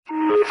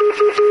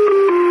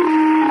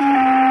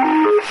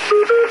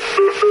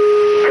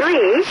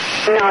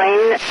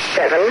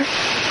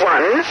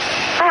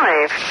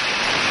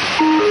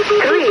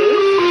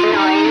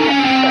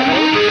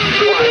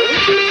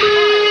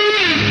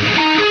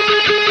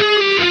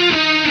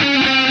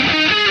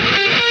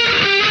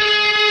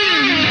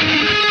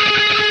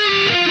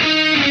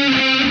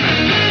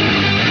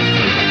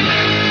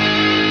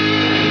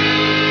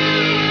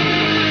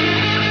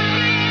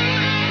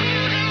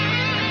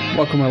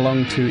Welcome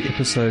along to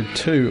episode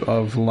 2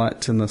 of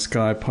Lights in the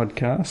Sky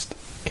podcast.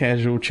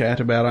 Casual chat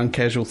about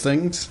uncasual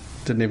things.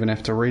 Didn't even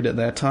have to read it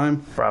that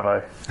time.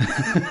 Bravo.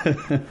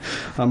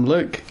 I'm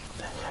Luke.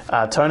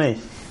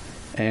 Tony.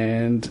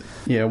 And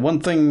yeah, one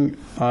thing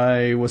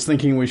I was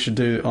thinking we should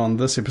do on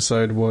this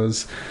episode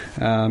was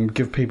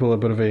give people a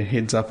bit of a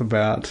heads up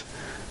about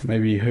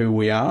maybe who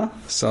we are.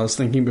 So I was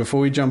thinking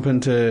before we jump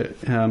into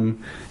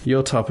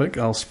your topic,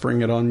 I'll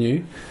spring it on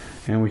you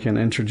and we can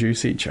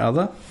introduce each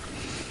other.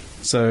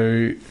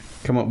 So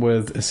come up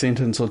with a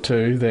sentence or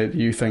two that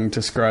you think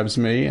describes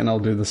me, and I'll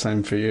do the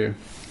same for you.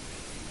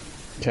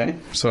 Okay,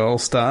 so I'll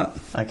start.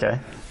 Okay.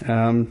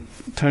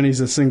 Tony's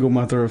a single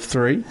mother of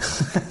 3.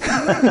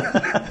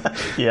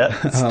 Yeah,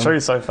 it's true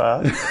so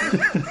far.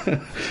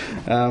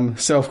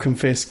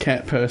 Self-confessed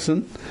cat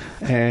person,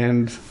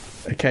 and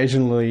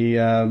occasionally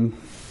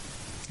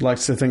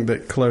likes to think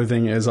that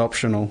clothing is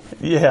optional.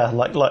 Yeah,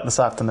 like this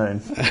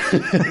afternoon.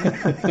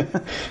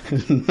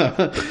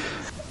 No.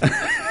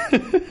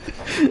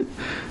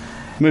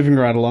 Moving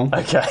right along.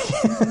 Okay.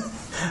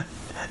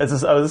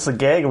 Is this a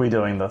gag, or are we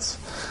doing this?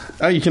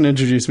 Oh, you can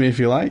introduce me if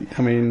you like.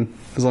 I mean,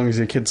 as long as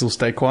your kids will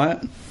stay quiet.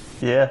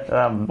 Yeah,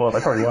 well, they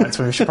probably won't,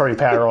 so we should probably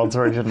power on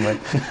through, shouldn't we?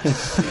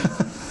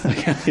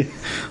 Okay,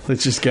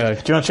 let's just go.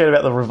 Do you want to chat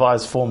about the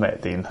revised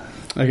format then?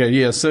 Okay,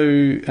 yeah, so...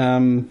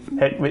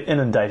 we're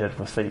inundated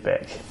with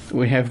feedback.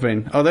 We have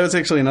been. Oh, that was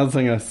actually another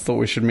thing I thought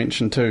we should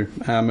mention too.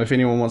 If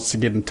anyone wants to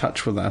get in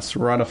touch with us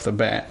right off the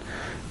bat,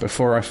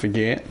 before I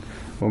forget,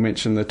 we'll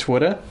mention the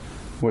Twitter,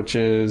 which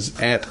is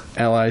at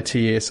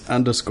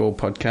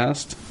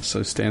LITS_podcast,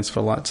 so stands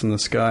for Lights in the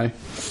Sky.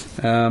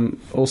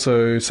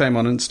 Also, same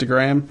on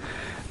Instagram,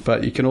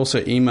 but you can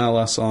also email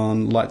us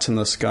on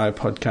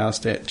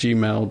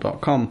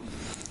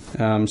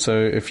lightsintheskypodcast@gmail.com.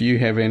 So if you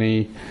have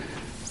any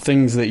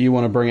things that you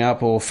want to bring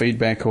up, or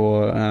feedback,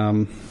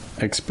 or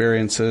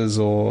experiences,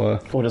 or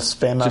just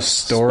spam us,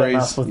 stories,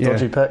 spam us with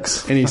dodgy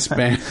pics. any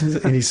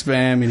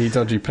spam, any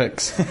dodgy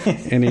pics,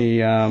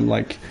 any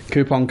like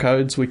coupon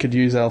codes we could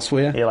use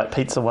elsewhere. Yeah, like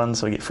pizza ones,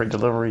 so we get free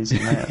deliveries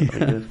and that. That'd be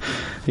good.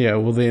 Yeah,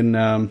 well then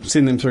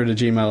send them through to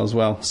Gmail as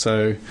well.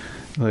 So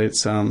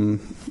let's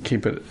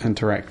keep it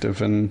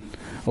interactive, and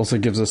also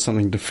gives us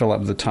something to fill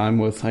up the time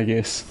with, I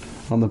guess,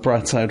 on the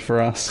bright side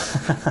for us.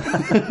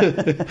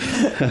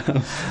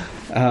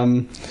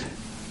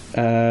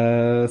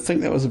 I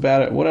think that was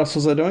about it. What else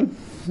was I doing?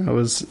 I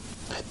was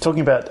talking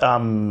about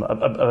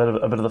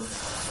a bit of the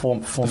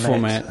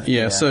format.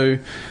 Yeah. So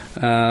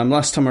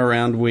last time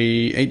around,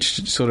 we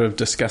each sort of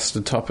discussed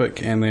a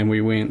topic, and then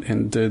we went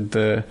and did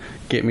the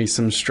Get Me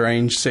Some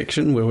Strange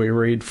section, where we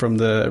read from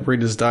the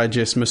Reader's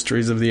Digest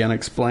Mysteries of the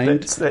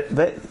Unexplained.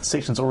 That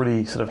section's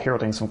already sort of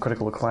heralding some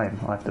critical acclaim,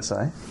 I have to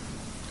say.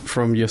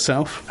 From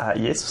yourself?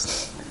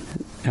 Yes.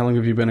 How long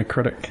have you been a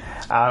critic?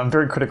 I'm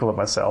very critical of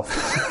myself.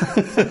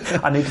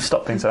 I need to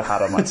stop being so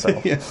hard on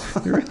myself. Yeah,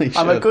 you really should.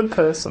 I'm a good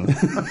person.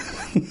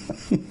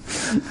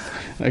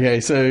 Okay,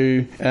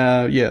 so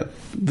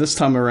this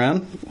time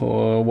around,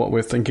 or what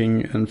we're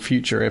thinking in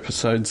future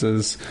episodes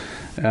is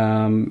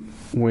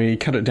we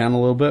cut it down a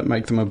little bit,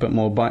 make them a bit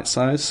more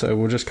bite-sized. So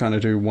we'll just kind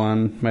of do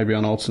one, maybe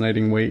on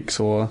alternating weeks,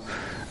 or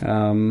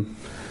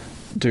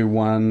do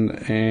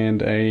one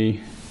and a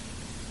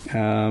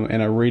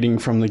reading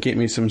from the Get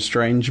Me Some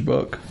Strange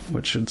book,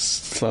 which is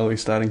slowly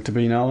starting to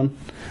be known.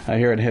 I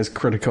hear it has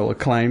critical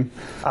acclaim.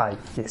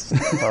 Yes,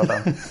 well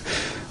done.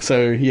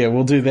 So yeah,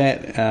 we'll do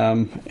that,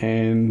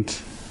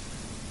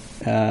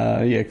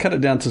 cut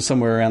it down to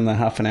somewhere around the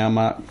half an hour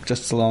mark,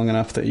 just long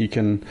enough that you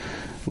can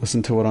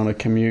listen to it on a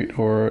commute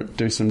or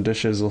do some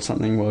dishes or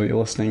something while you're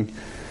listening,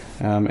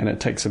 and it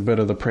takes a bit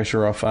of the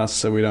pressure off us,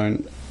 so we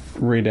don't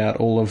read out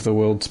all of the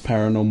world's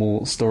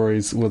paranormal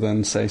stories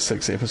within, say,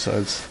 6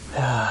 episodes.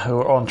 We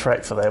were on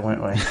track for that,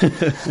 weren't we?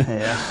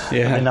 Yeah.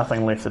 There'd be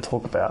nothing left to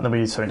talk about. Then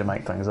we just need to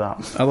make things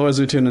up. Otherwise,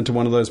 we turn into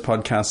one of those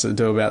podcasts that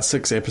do about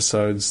 6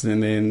 episodes,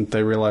 and then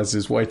they realise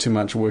there's way too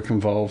much work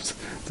involved.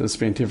 They've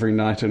spent every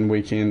night and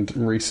weekend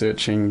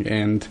researching,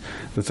 and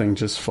the thing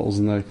just falls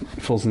in the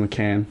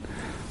can.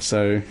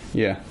 So,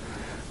 yeah,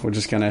 we're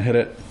just going to hit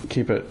it,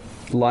 keep it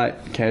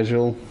light,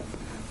 casual,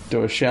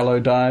 do a shallow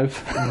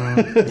dive. Dive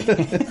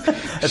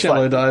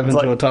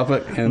into a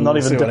topic and not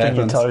even see what dipping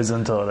your happens. Toes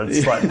into it.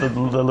 It's like the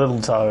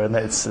little toe, and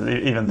that's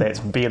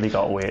barely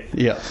got wet.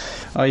 Yeah.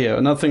 Oh yeah,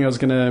 another thing I was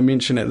going to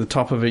mention at the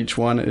top of each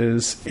one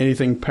is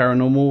anything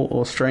paranormal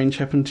or strange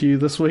happened to you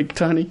this week,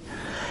 Tony?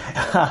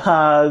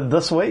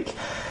 This week?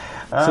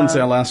 Since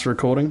our last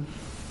recording?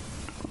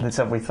 let's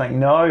have we think.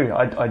 No,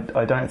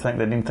 I don't think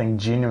that anything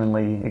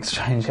genuinely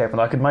strange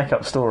happened. I could make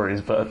up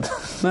stories, but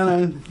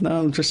no,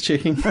 I'm just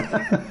checking.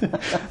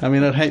 I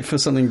mean, I'd hate for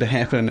something to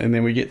happen and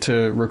then we get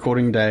to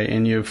recording day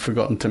and you've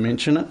forgotten to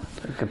mention it.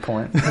 Good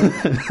point.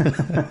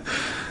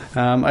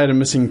 I had a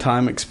missing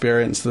time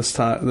experience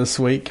this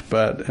week,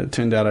 but it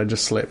turned out I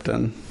just slept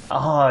in.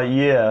 Oh,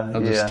 yeah. I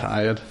was just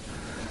tired.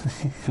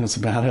 That's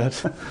about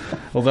it.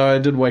 Although I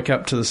did wake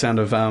up to the sound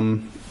of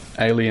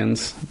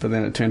Aliens, but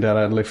then it turned out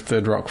I'd left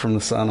Third Rock from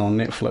the Sun on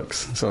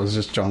Netflix, so it was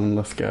just John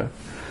Lithgow.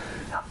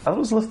 I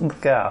was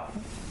Lithgow.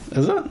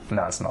 Is it?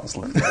 No, it's not. It's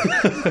Lithgow.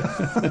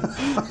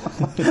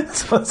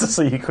 Supposed to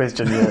see you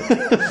question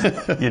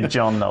your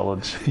John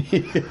knowledge.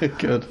 Yeah,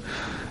 good.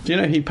 Do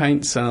you know he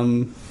paints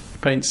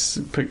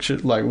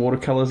pictures like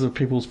watercolours of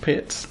people's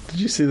pets?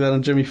 Did you see that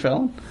on Jimmy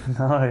Fallon?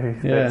 No,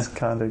 that's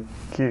kind of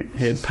cute.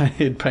 He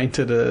had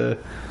painted a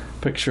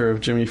picture of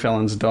Jimmy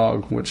Fallon's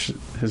dog, which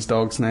his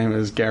dog's name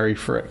is Gary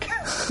Frick.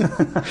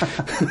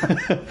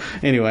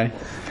 Anyway,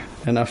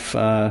 enough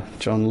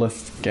John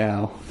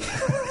Lithgow.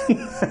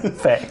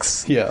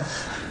 Facts. Yeah.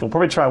 We'll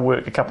probably try and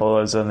work a couple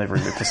of those in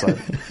every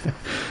episode.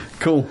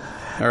 Cool.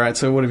 All right,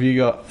 so what have you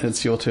got?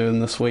 It's your turn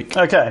this week.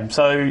 Okay,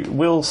 so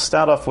we'll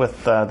start off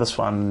with this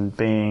one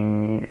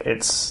being,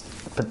 it's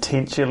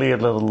potentially a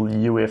little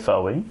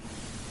UFO-y.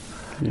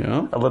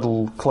 Yeah. A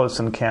little close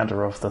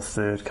encounter of the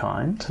third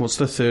kind. What's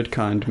the third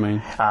kind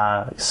mean?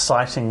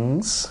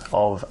 Sightings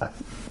of an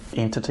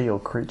entity or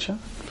creature.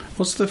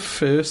 What's the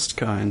first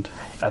kind?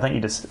 I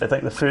think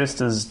the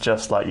first is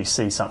just like you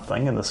see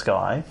something in the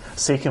sky.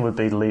 Second would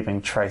be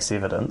leaving trace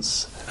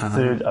evidence.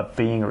 Third, a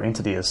being or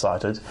entity is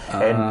sighted.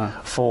 And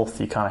fourth,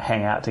 you kind of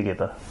hang out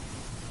together.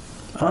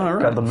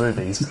 Right. Go to the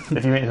movies.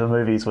 If you went to the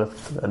movies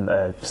with,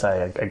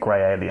 say, a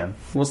grey alien.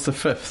 What's the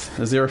fifth?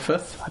 Is there a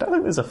fifth? I don't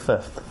think there's a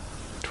fifth.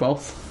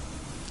 12th?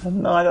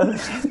 No, I don't.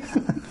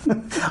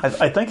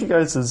 I think it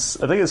goes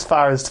as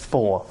far as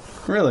 4.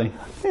 Really?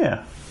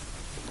 Yeah.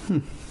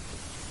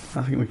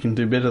 I think we can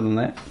do better than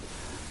that.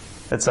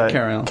 It's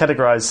Carry on.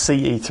 Categorised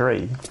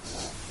CE3.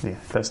 Yeah,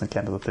 first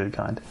encounter of the third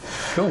kind.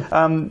 Cool.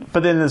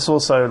 But then there's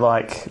also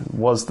like,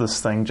 was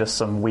this thing just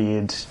some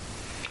weird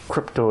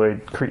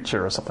cryptoid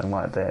creature or something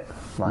like that?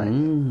 Like,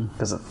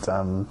 because it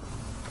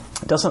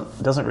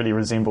doesn't really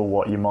resemble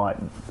what you might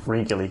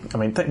regularly. I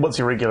mean, what's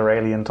your regular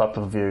alien type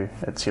of view?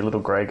 It's your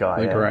little grey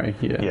guy. The grey,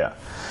 yeah. Yeah.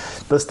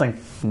 This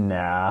thing,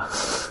 nah.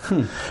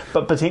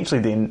 But potentially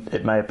then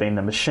it may have been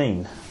a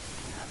machine.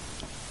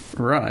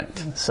 Right.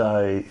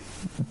 So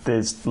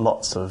there's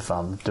lots of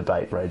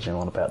debate raging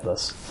on about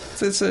this.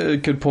 That's a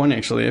good point,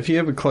 actually. If you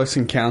have a close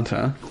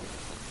encounter,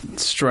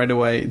 straight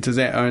away, do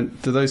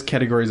those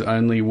categories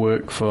only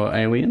work for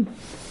alien?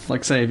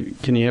 Like, say,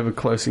 can you have a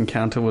close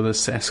encounter with a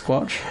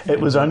Sasquatch? It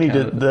was only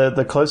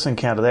the close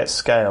encounter, that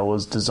scale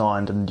was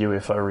designed in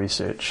UFO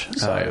research.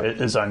 So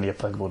it is only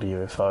applicable to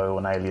UFO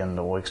and alien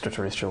or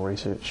extraterrestrial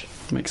research.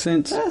 Makes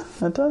sense. Yeah,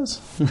 it does.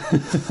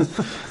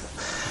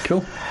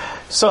 Cool.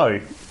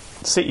 So,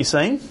 set your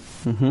scene.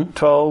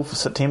 12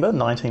 September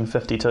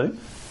 1952.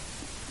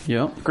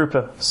 Yeah. Group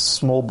of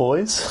small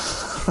boys.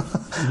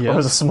 Yeah. Or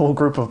was a small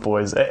group of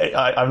boys?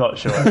 I'm not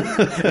sure.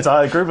 It's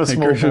either a group of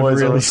small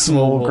boys or a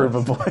small group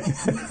of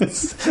boys.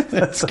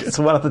 It's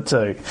one of the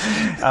two.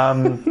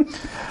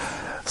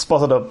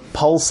 Spotted a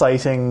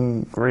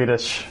pulsating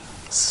reddish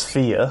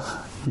sphere.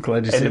 I'm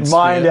glad you said and sphere.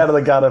 Mind out of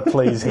the gutter,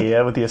 please,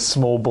 here with your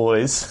small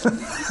boys.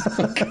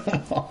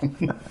 Come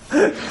on.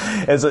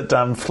 As it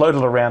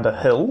floated around a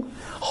hill,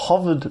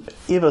 hovered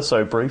ever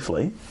so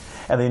briefly,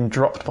 and then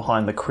dropped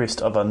behind the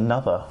crest of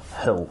another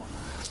hill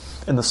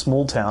in the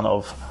small town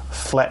of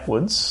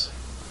Flatwoods,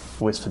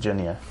 West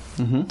Virginia.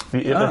 Have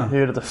you ever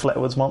heard of the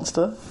Flatwoods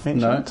Monster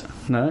mentioned?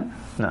 No.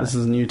 This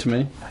is new to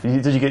me.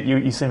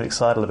 You seem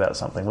excited about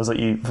something. Was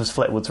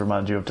Flatwoods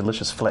remind you of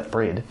delicious flat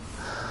bread?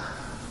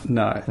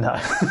 No.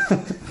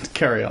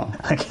 Carry on.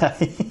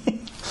 Okay.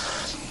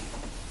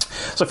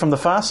 So from the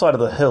far side of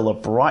the hill, a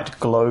bright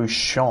glow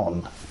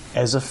shone,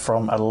 as if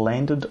from a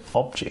landed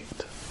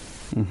object.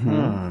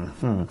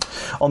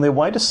 On their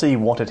way to see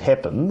what had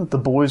happened, the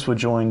boys were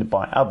joined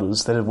by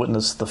others that had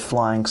witnessed the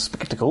flying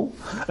spectacle.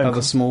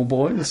 Other small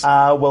boys?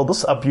 A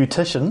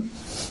beautician,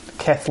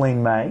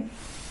 Kathleen May,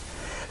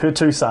 her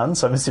 2 sons,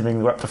 so I'm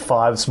assuming we're up to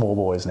 5 small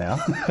boys now,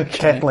 Okay.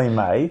 Kathleen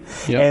May,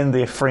 and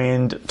their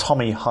friend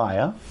Tommy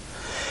Hire,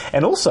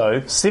 and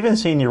also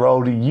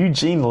 17-year-old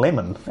Eugene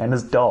Lemon and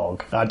his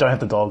dog. I don't have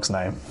the dog's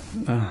name.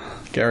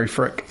 Gary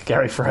Frick.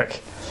 Gary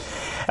Frick.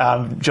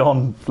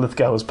 John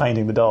Lithgow was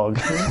painting the dog,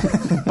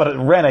 but it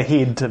ran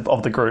ahead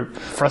of the group,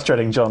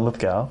 frustrating John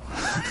Lithgow,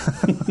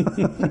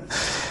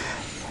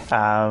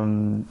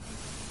 and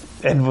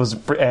was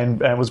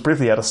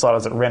briefly out of sight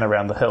as it ran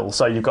around the hill.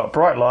 So you've got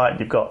bright light,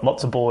 you've got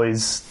lots of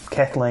boys,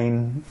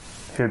 Kathleen,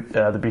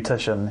 the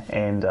beautician,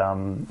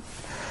 and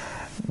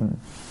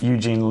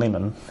Eugene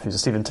Lemon,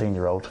 who's a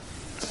 17-year-old.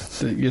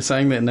 You're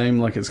saying that name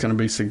like it's going to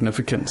be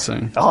significant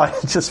soon. Oh,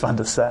 it's just fun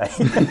to say.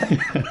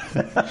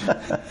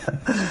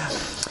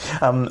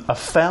 A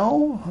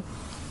foul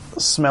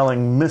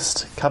smelling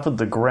mist covered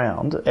the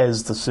ground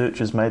as the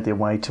searchers made their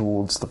way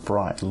towards the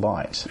bright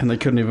light. And they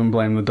couldn't even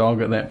blame the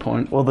dog at that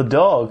point. Well, the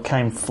dog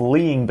came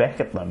fleeing back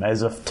at them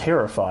as if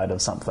terrified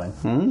of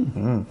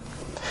something.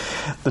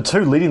 The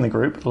two leading the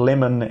group,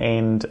 Lemon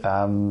and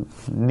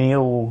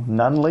Neil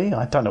Nunley,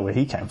 I don't know where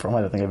he came from,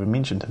 I don't think I ever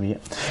mentioned him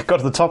yet, got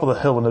to the top of the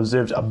hill and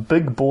observed a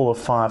big ball of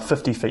fire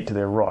 50 feet to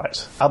their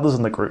right. Others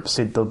in the group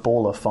said the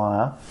ball of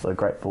fire, the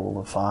great ball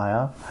of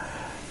fire,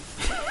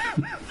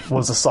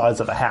 was the size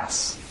of a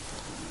house.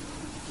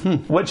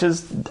 Which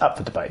is up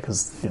for debate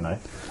because,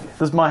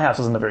 my house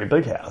isn't a very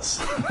big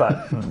house,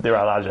 but there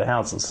are larger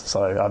houses,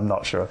 so I'm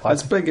not sure.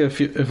 It's big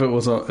if it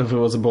was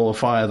a ball of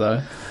fire,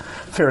 though.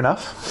 Fair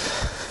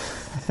enough.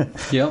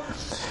 Yep.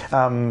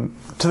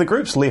 To the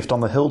group's left on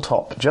the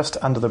hilltop, just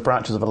under the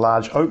branches of a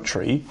large oak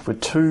tree, were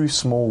two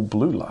small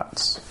blue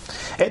lights.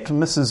 At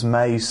Mrs.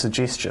 May's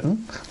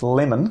suggestion,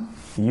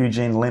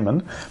 Eugene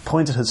Lemon,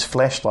 pointed his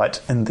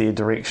flashlight in their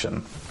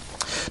direction.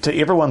 To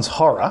everyone's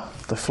horror,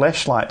 the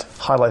flashlight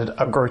highlighted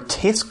a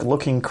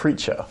grotesque-looking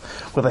creature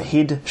with a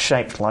head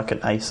shaped like an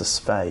ace of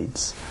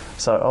spades.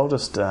 So I'll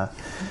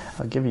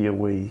give you a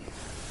wee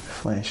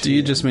flash. Do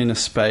you just mean a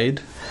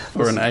spade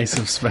or an ace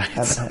of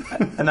spades?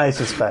 An ace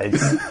of spades.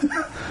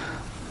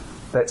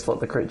 That's what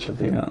the creature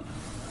did. Yeah.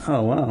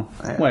 Oh wow!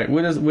 Yeah. Wait,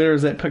 where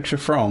is that picture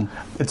from?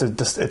 It's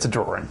a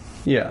drawing.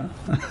 Yeah,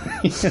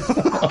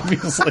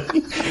 obviously,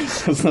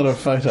 it's not a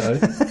photo.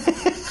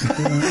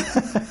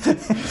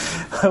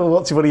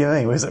 What do you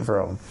mean? Where's it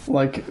from?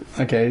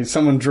 Okay,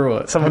 someone drew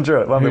it. Someone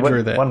drew it. Who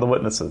drew that? One of the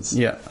witnesses.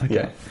 Yeah. Okay.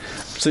 Yeah.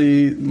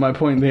 See, my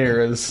point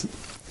there is,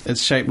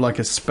 it's shaped like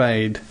a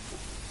spade,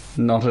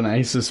 not an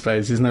ace of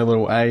spades. There's no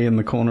little A in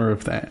the corner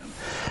of that.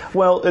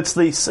 Well, it's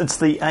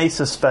the ace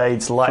of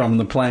spades from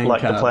the playing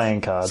card. the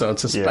playing card. So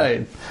it's a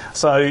spade. Yeah.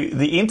 So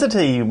the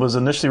entity was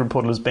initially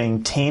reported as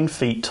being 10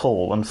 feet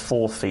tall and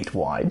 4 feet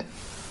wide.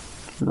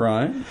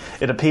 Right.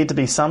 It appeared to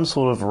be some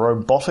sort of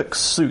robotic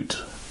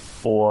suit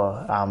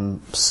or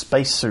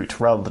space suit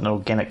rather than an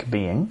organic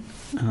being.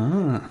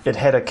 Ah. It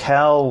had a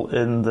cowl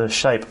in the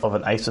shape of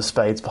an ace of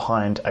spades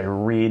behind a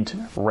red,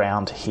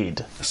 round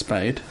head. A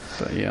spade,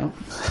 but yeah.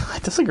 I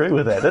disagree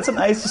with that. That's an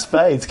ace of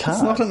spades card.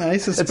 It's not an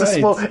ace of spades.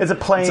 It's a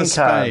playing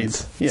card.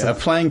 Yeah, a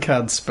playing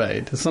card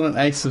spade. It's not an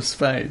ace of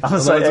spades. I'm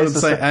going to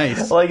say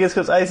ace. Well, I guess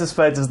because ace of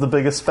spades is the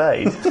biggest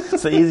spade.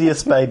 It's the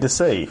easiest spade to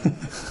see.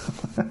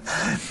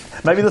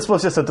 Maybe this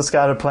was just a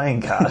discarded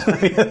playing card.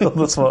 Maybe that's what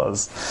this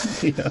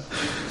was. Yeah.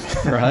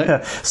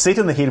 Right. Set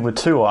in the head were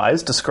two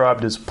eyes,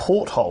 described as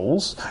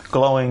portholes,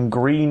 glowing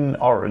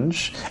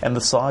green-orange, and the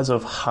size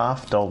of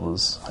 $half. I'm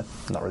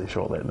not really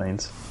sure what that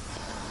means.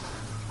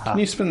 Can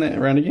you spin that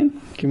around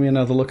again? Give me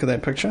another look at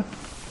that picture.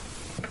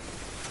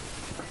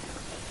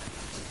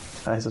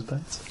 Ace of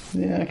spades?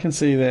 Yeah, I can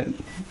see that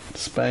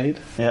spade.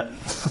 Yeah.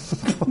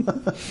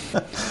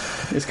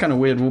 It's kind of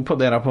weird. We'll put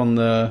that up on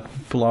the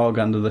blog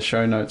under the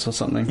show notes or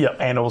something. Yeah,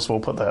 and also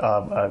we'll put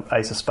the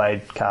ace of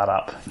spade card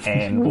up.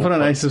 And we'll put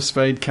an ace of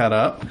spade card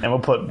up. And we'll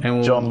put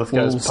John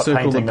Lithgow's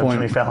painting of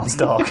Jimmy Fallon's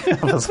dog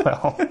as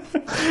well.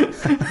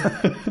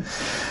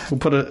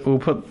 We'll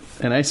put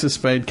an ace of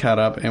spade card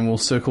up and we'll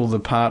circle the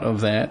part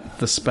of that,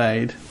 the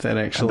spade, that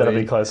actually... And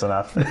that'll be close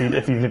enough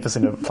if you've never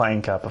seen a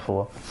playing card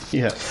before.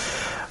 Yeah.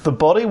 The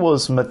body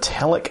was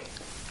metallic,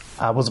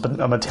 was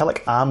a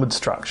metallic armoured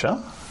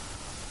structure,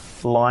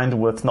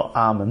 lined with, not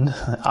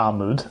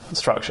armoured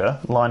structure,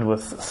 lined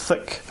with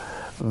thick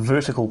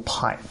vertical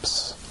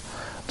pipes.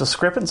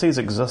 Discrepancies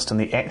exist in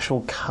the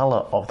actual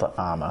colour of the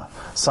armour,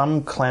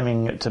 some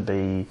claiming it to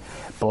be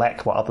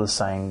black while others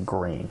saying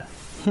green.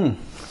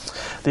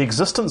 The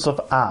existence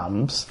of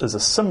arms is a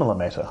similar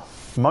matter.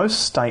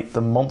 Most state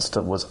the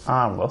monster was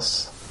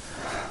armless,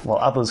 while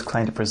others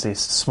claim to possess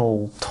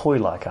small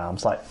toy-like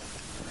arms, like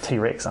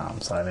T-Rex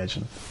arms, I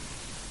imagine.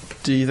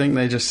 Do you think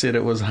they just said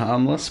it was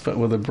harmless, but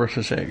with a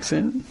British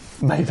accent?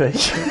 Maybe.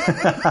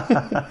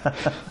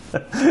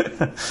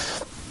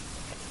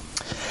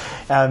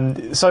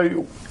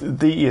 So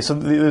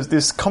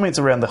there's comments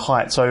around the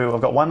height. So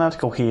I've got one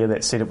article here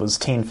that said it was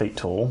 10 feet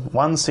tall.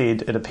 One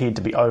said it appeared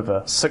to be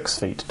over 6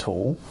 feet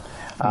tall.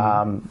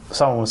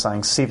 Someone was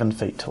saying 7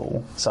 feet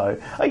tall. So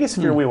I guess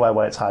if you're a wee way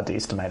away, it's hard to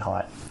estimate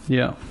height.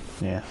 Yeah.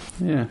 Yeah.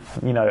 Yeah.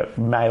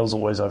 Males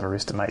always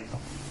overestimate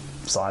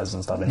size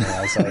and stuff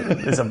anyway, so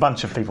there's a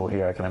bunch of people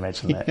here, I can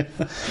imagine that.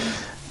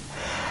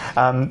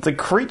 The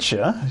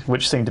creature,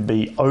 which seemed to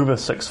be over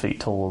 6 feet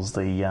tall, is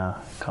the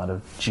kind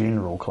of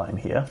general claim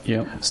here,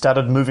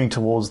 started moving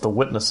towards the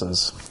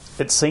witnesses.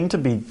 It seemed to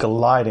be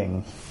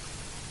gliding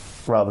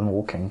rather than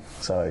walking,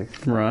 so...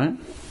 Right.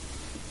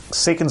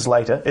 Seconds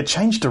later, it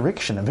changed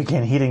direction and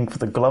began heading for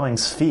the glowing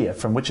sphere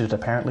from which it had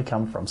apparently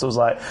come from. So it was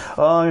like,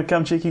 oh, I'm going to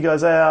come check you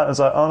guys out. It's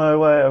like, oh no,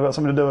 wait, I've got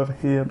something to do over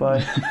here,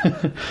 bye.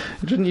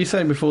 Didn't you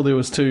say before there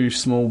was two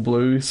small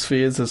blue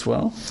spheres as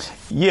well?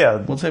 Yeah.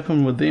 What's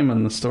happened with them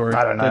in the story?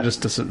 I don't know.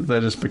 They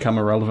just become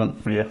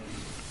irrelevant. Yeah.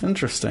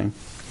 Interesting.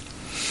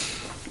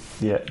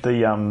 Yeah,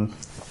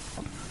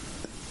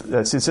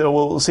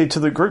 to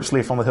the group's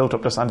left on the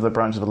hilltop, just under the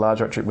branch of a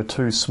large oak tree, were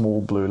two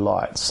small blue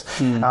lights.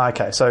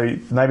 Okay, so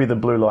maybe the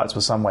blue lights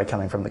were some way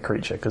coming from the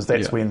creature, because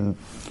that's when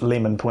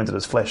Lemon pointed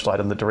his flashlight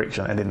in the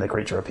direction, and then the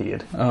creature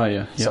appeared. Oh,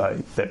 yeah.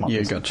 So that might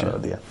be gotcha.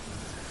 there.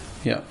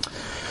 Yeah.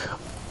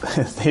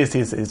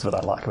 Here's what I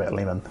like about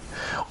Lemon.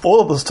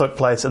 All of this took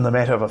place in the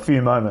matter of a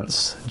few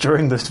moments,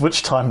 during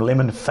which time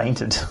Lemon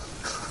fainted.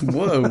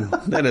 Whoa,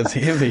 that is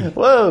heavy.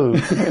 Whoa!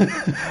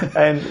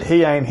 And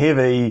he ain't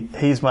heavy,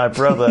 he's my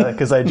brother,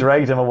 because they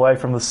dragged him away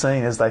from the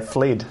scene as they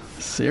fled.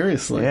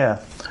 Seriously? Yeah.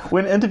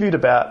 When interviewed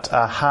about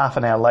half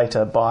an hour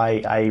later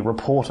by a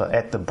reporter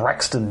at the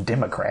Braxton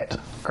Democrat,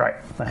 great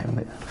name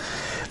there,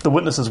 the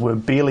witnesses were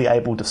barely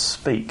able to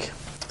speak.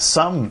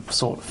 Some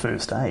sought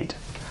first aid.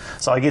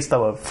 So I guess they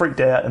were freaked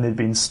out, and there'd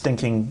been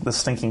the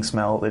stinking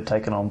smell they'd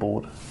taken on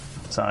board.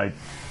 So,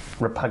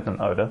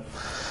 repugnant odour.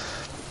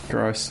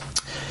 Gross.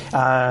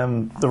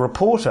 The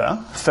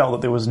reporter felt that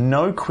there was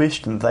no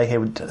question that they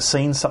had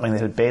seen something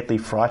that had badly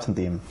frightened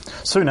them.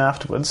 Soon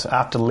afterwards,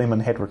 after Lemon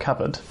had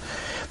recovered,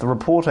 the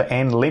reporter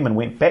and Lemon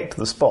went back to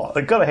the spot.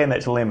 They've got to hand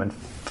that to Lemon.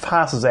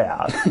 Passes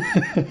out,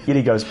 yet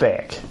he goes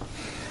back,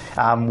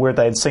 where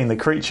they had seen the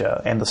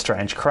creature and the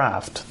strange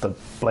craft, the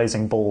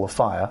blazing ball of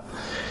fire.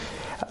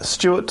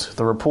 Stuart,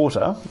 the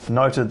reporter,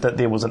 noted that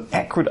there was an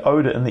acrid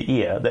odour in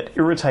the air that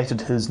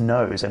irritated his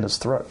nose and his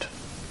throat.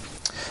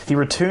 He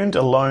returned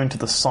alone to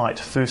the site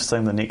first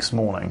thing the next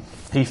morning.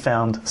 He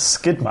found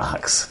skid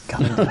marks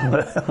coming down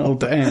the hill. Oh,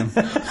 damn.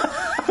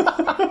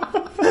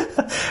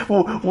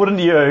 Well, wouldn't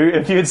you,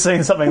 if you had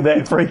seen something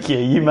that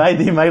freaky, you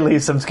may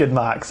leave some skid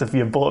marks if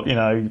your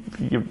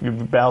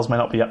bowels may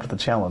not be up to the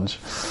challenge.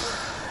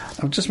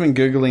 I've just been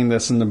Googling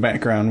this in the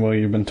background while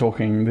you've been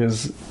talking.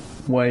 There's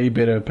way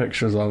better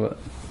pictures of it.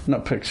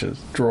 Not pictures,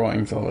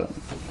 drawings of it.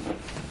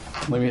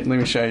 Let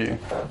me show you.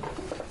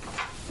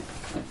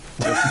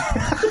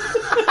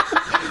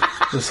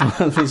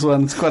 This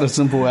one's quite a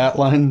simple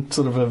outline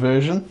sort of a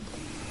version.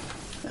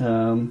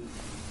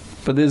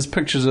 But there's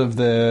pictures of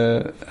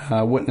the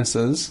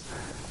witnesses,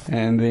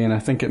 and then I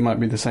think it might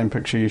be the same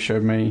picture you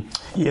showed me.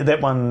 Yeah, that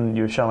one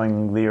you're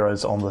showing there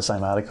is on the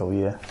same article,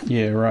 yeah.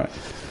 Yeah, right.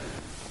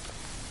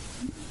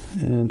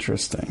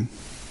 Interesting.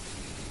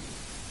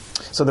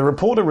 So the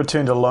reporter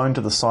returned alone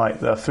to the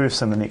site first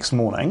thing the next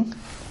morning.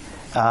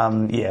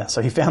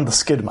 So he found the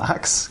skid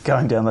marks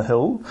going down the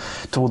hill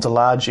towards a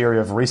large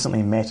area of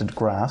recently matted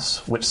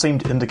grass, which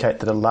seemed to indicate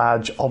that a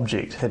large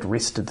object had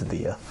rested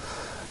there.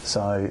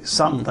 So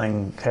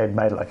something had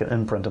made like an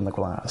imprint in the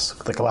grass.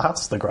 The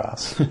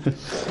grass.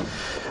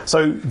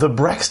 So the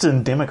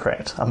Braxton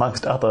Democrat,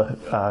 amongst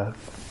other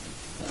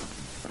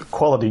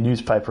quality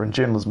newspaper and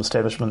journalism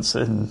establishments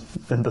in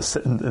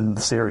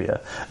this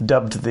area,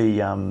 dubbed the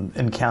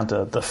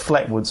encounter the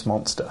Flatwoods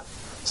Monster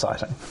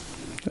sighting.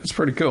 That's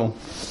pretty cool.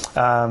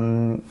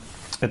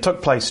 It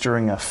took place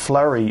during a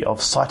flurry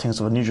of sightings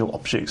of unusual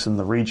objects in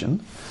the region.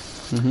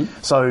 Mm-hmm.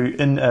 So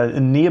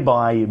in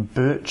nearby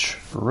Birch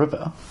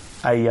River,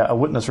 a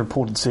witness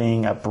reported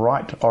seeing a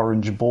bright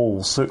orange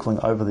ball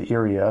circling over the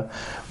area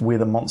where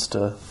the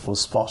monster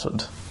was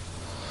spotted.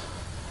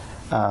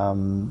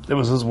 It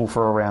was visible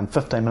for around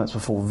 15 minutes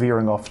before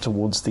veering off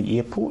towards the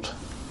airport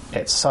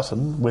at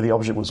Sutton, where the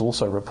object was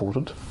also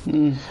reported.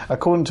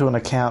 According to an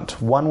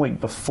account 1 week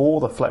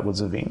before the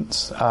Flatwoods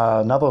events,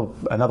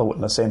 another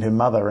witness and her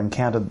mother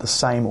encountered the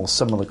same or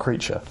similar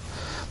creature.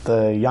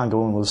 The younger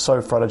woman was so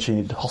frightened she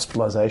needed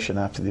hospitalisation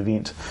after the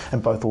event,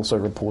 and both also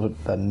reported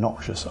a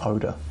noxious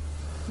odour.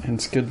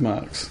 And skid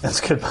marks. And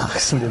skid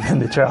marks in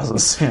their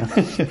trousers. Yeah.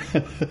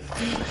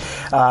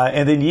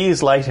 And then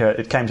years later,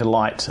 it came to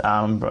light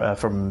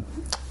from...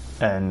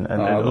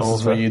 this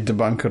is where you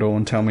debunk it all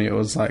and tell me it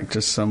was like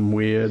just some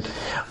weird...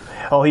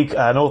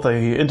 An author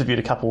who interviewed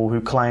a couple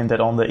who claimed that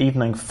on the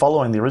evening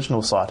following the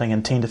original sighting,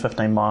 and 10 to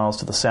 15 miles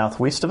to the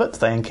southwest of it,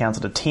 they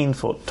encountered a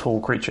 10-foot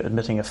tall creature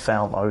emitting a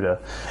foul odour.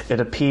 It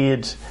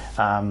appeared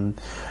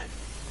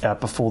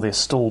before their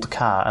stalled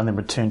car and then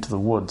returned to the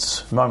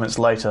woods. Moments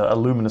later, a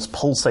luminous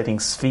pulsating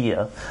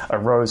sphere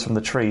arose from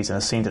the trees and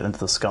ascended into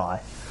the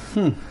sky.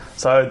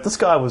 So this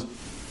guy was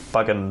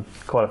bugging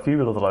quite a few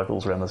of the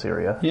locals around this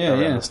area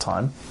around this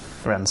time,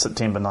 around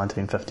September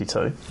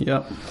 1952.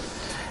 Yep.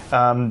 Do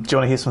you want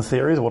to hear some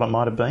theories of what it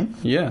might have been?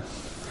 Yeah,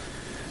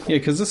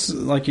 because this,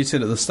 like you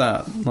said at the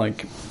start,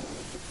 like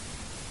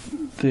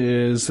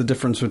there's the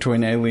difference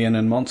between alien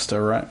and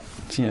monster, right?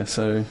 Yeah,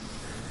 so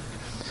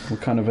we're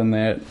kind of in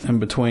that in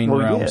between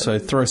realm. Yeah. So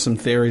throw some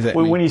theories at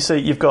me. When you see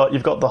you've got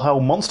the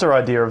whole monster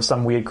idea of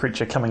some weird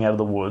creature coming out of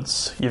the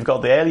woods. You've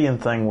got the alien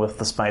thing with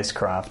the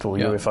spacecraft or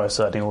UFO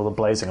sighting or the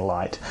blazing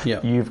light.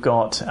 Yep. You've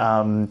got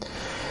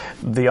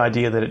the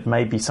idea that it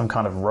may be some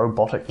kind of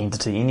robotic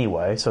entity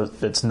anyway. So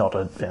it's not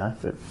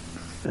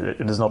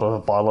it is not of a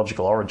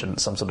biological origin.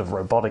 It's some sort of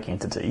robotic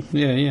entity.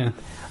 Yeah.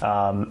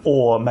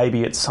 Or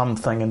maybe it's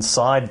something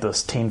inside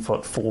this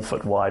 10-foot,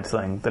 4-foot wide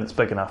thing that it's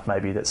big enough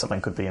maybe that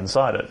something could be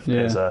inside it. Yeah.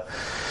 There's a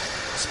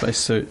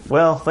spacesuit.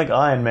 Well, think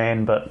Iron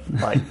Man, but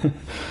like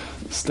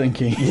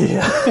stinky.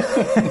 Yeah.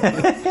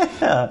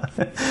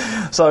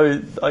 So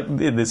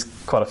there's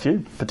quite a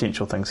few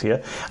potential things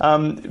here.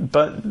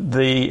 But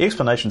the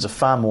explanations are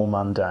far more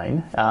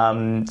mundane.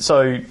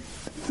 So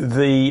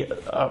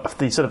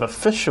the sort of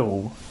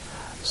official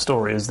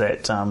story is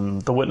that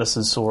the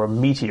witnesses saw a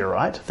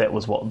meteorite. That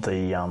was what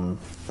the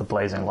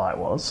blazing light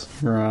was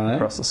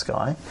across the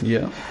sky.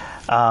 Yeah.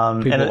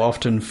 People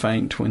often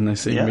faint when they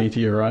see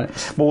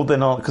meteorites. Well, they're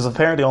not, because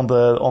apparently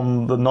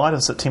on the night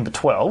of September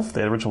 12,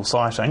 the original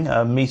sighting,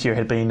 a meteor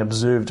had been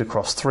observed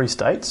across 3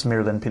 states,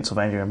 Maryland,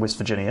 Pennsylvania and West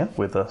Virginia,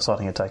 where the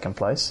sighting had taken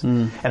place,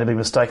 and had been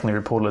mistakenly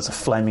reported as a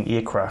flaming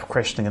aircraft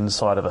crashing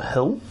inside of a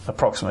hill,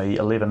 approximately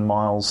 11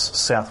 miles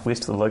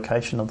southwest of the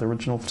location of the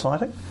original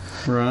sighting.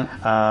 Right.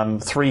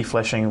 3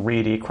 flashing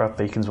red aircraft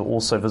beacons were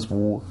also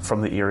visible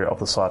from the area of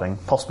the sighting,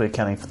 possibly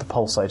accounting for the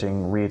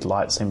pulsating red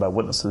light seen by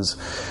witnesses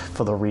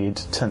for the red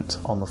tint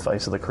on the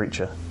face of the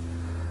creature.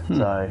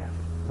 So,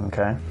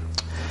 okay.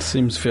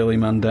 Seems fairly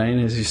mundane,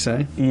 as you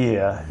say.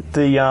 Yeah.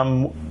 The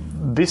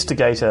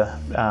investigator,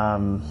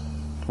 one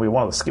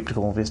of the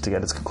sceptical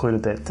investigators,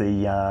 concluded that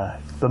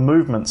the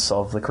movements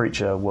of the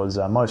creature was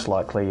most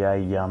likely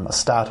a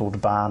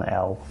startled barn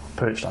owl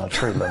perched on a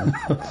tree limb.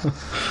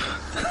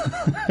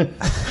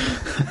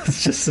 It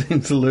just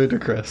seems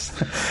ludicrous.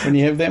 When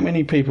you have that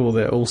many people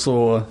that all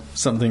saw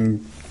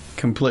something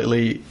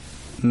completely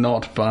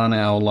not barn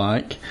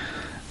owl-like,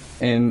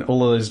 and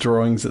all of those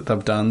drawings that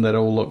they've done that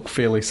all look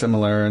fairly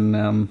similar, and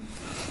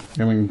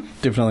I mean,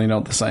 definitely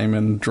not the same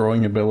in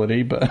drawing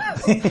ability, but...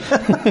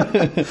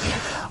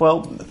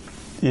 Well,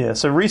 yeah,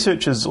 so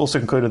researchers also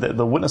concluded that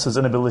the witnesses'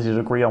 inability to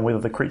agree on whether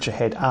the creature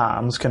had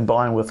arms,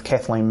 combined with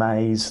Kathleen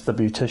May's, the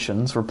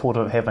beautician's, report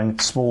of having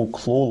small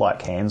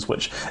claw-like hands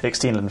which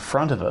extended in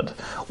front of it,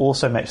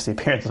 also matched the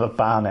appearance of a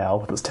barn owl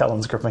with its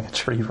talons gripping a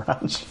tree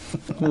branch.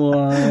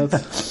 What?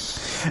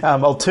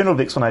 Alternative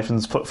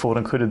explanations put forward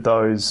included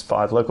those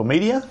by the local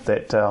media,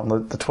 that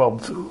the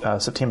 12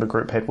 September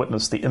group had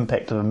witnessed the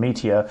impact of a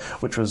meteor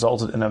which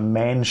resulted in a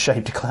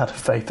man-shaped cloud of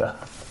vapour.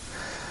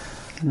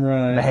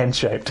 Right.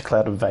 Man-shaped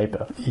cloud of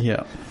vapour.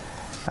 Yeah.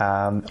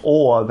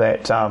 Or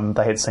that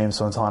they had seen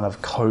some kind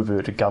of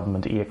covert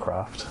government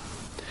aircraft.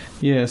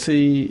 Yeah,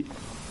 see,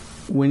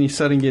 when you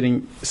start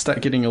getting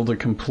all the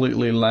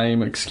completely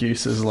lame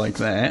excuses like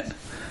that,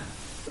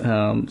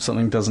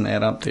 something doesn't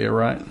add up there,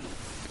 right?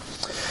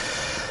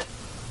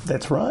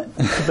 That's right.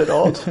 It's a bit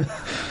odd.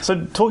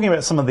 So talking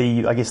about some of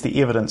the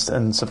evidence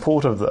in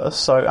support of this.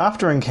 So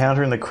after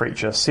encountering the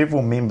creature,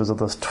 several members of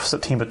the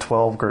September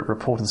 12 group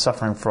reported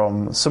suffering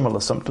from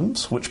similar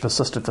symptoms, which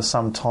persisted for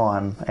some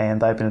time,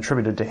 and they've been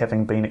attributed to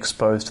having been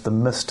exposed to the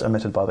mist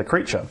emitted by the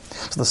creature.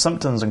 So the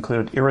symptoms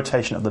included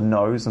irritation of the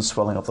nose and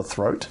swelling of the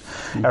throat.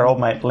 Mm-hmm. Our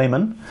old mate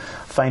Lemon,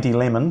 Fainty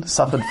Lemon,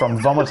 suffered from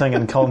vomiting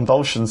and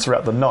convulsions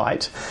throughout the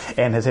night,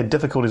 and has had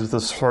difficulties with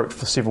his throat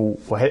for several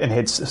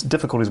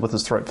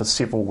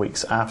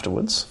weeks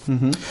afterwards.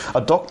 Mm-hmm.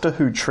 A doctor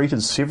who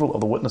treated several of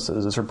the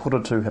witnesses is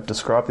reported to have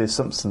described their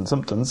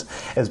symptoms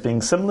as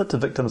being similar to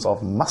victims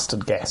of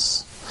mustard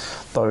gas,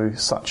 though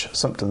such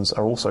symptoms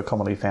are also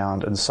commonly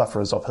found in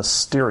sufferers of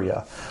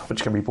hysteria,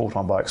 which can be brought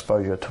on by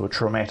exposure to a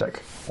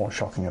traumatic or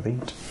shocking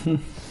event.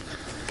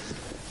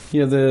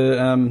 Yeah,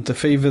 the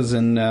fevers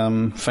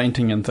and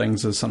fainting and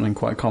things is something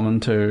quite common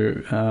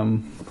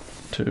to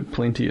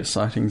plenty of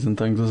sightings and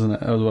things, isn't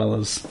it? As well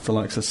as the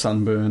likes of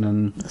sunburn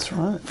and That's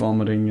right.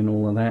 vomiting and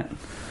all of that.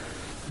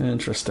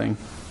 Interesting.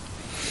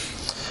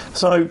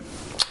 So,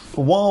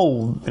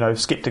 while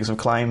skeptics have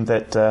claimed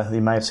that they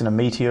may have seen a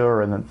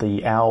meteor and that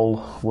the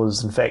owl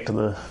was in fact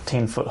the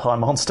 10-foot high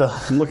monster,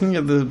 I'm looking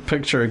at the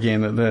picture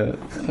again.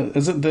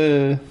 Is it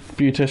the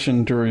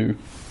beautician drew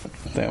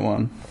that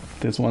one?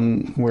 There's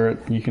one where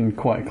you can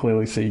quite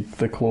clearly see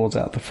the claws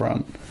out the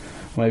front.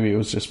 Maybe it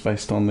was just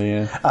based on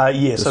their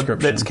description. So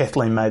that's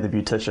Kathleen May, the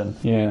beautician.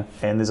 Yeah.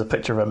 And there's a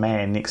picture of a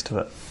man next to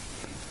it.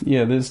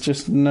 Yeah, there's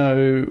just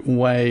no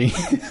way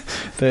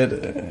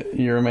that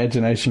your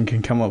imagination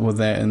can come up with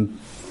that, and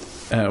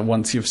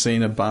once you've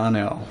seen a barn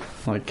owl.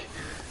 Like,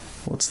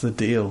 what's the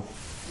deal?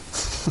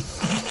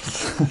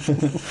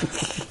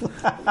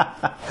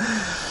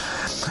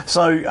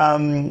 So,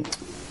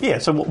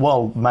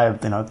 while maybe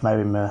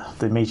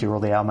the meteor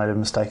or the owl may have been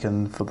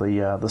mistaken for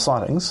the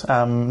sightings,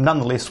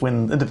 nonetheless,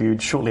 when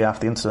interviewed shortly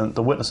after the incident,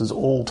 the witnesses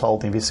all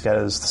told the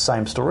investigators the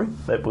same story.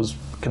 It was a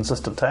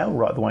consistent tale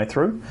right the way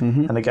through.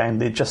 Mm-hmm. And again,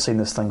 they'd just seen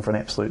this thing for an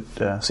absolute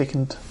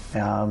second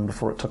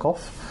before it took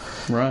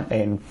off. Right.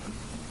 And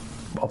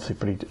obviously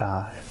pretty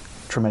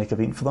traumatic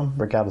event for them,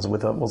 regardless of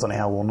whether it was an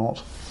owl or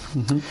not.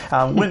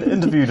 Mm-hmm. When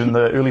interviewed in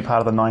the early part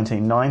of the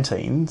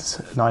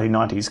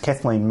 1990s,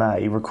 Kathleen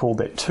May recalled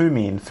that 2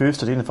 men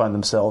first identified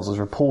themselves as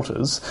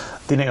reporters,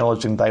 then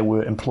acknowledging they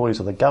were employees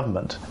of the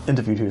government,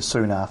 interviewed her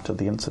soon after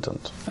the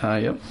incident.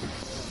 Yep.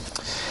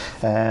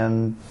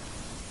 And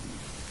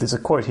there's a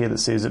quote here that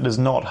says, "It is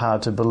not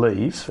hard to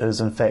believe it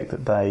is in fact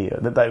that they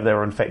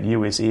were in fact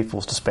US Air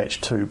Force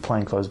dispatched 2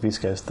 plainclothes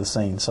investigators to the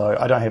scene." So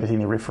I don't have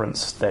any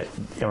reference that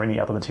or any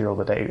other material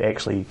that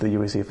actually the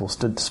US Air Force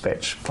did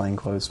dispatch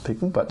plainclothes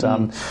people, but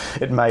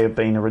it may have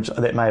been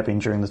that may have been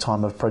during the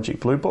time of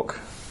Project Blue Book.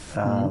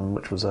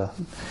 which was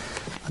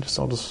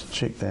I'll just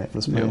check that.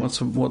 Yeah,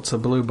 what's a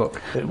blue book?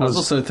 I was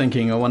also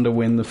thinking, I wonder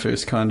when the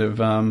first kind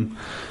of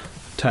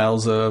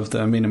tales of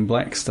the Men in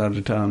Black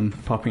started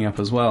popping up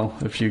as well.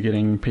 If you're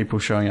getting people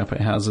showing up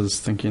at houses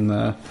thinking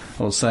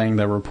saying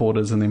they're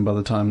reporters, and then by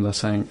the time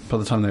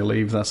they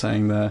leave, they're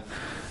saying they're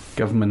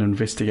government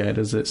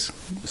investigators. It's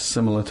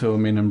similar to a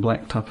Men in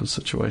Black type of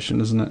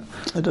situation, isn't it?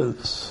 It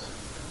is.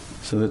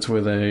 So that's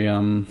where they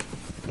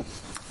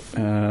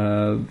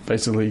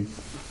basically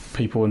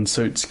people in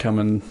suits come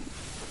and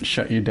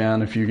shut you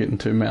down if you're getting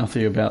too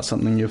mouthy about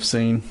something you've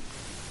seen.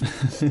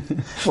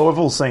 Well, we've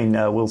all seen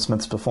Will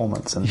Smith's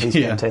performance, and he's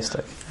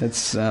fantastic.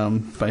 It's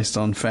based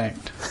on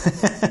fact.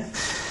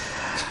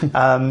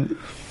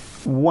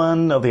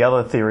 One of the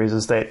other theories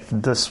is that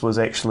this was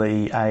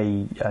actually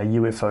a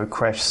UFO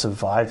crash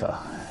survivor,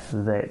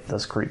 that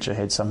this creature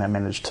had somehow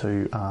managed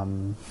to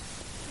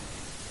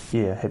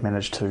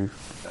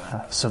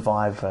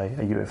survive a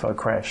UFO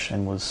crash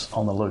and was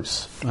on the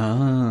loose.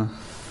 Ah,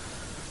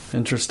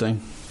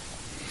 interesting.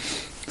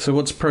 So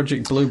what's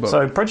Project Blue Book?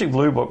 So Project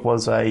Blue Book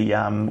was a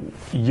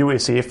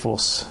US Air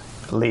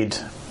Force-led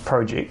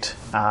project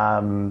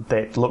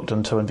that looked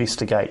into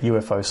investigate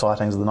UFO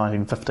sightings of the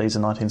 1950s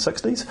and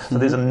 1960s. So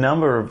there's a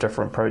number of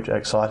different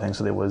project sightings.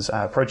 So there was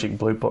Project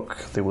Blue Book,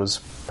 there was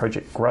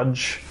Project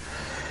Grudge.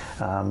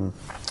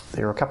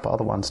 There are a couple of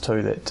other ones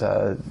too that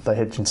they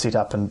had been set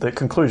up, and the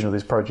conclusion of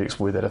these projects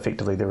were that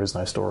effectively there is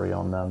no story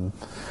on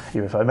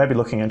UFO. Maybe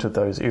looking into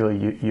those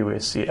early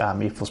US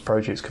Air Force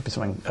projects could be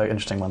an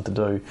interesting one to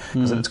do,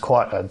 because it's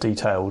quite a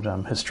detailed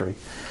history.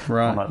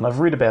 Right. And I've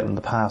read about it in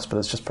the past, but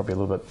it's just probably a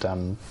little bit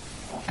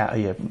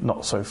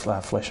not so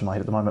flash in my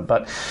head at the moment.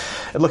 But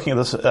looking at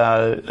this,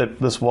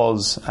 this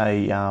was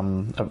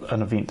an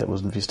event that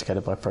was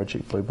investigated by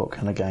Project Blue Book,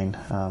 and again,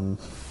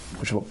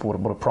 which would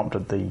have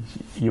prompted the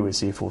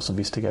US Air Force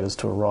investigators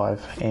to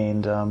arrive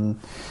and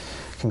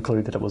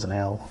conclude that it was an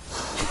owl.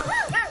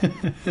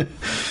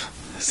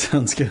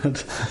 Sounds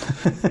good.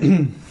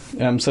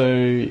 So,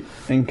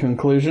 in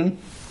conclusion?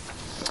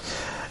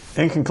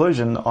 In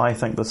conclusion, I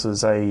think this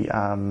is a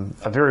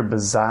very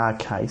bizarre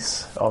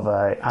case of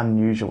an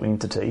unusual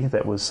entity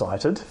that was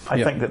sighted.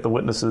 I think that the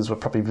witnesses were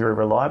probably very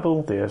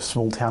reliable. They're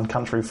small-town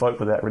country folk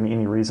without really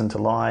any reason to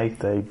lie.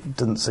 They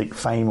didn't seek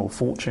fame or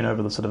fortune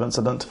over the sort of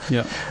incident.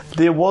 Yeah.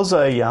 There was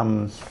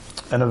an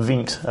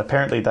event.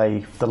 Apparently,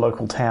 the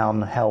local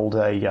town held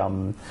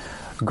a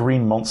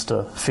Green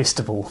Monster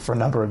festival for a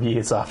number of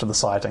years after the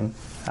sighting.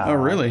 Oh,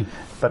 really?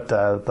 But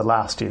the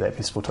last year that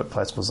festival took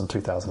place was in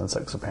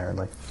 2006,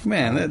 apparently.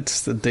 Man,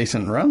 that's a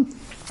decent run.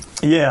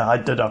 Yeah, I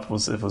did. It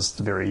was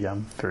very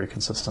very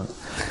consistent.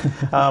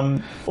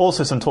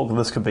 Also, some talk that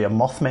this could be a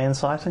Mothman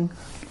sighting.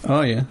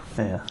 Oh, yeah.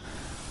 Yeah.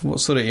 What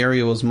sort of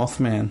area was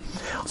Mothman?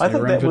 I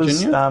think that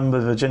Virginia?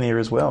 was Virginia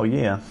as well.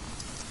 Yeah.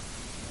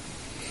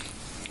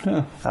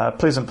 Huh.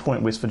 Pleasant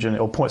Point, West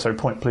Virginia,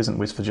 Point Pleasant,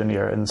 West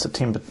Virginia, in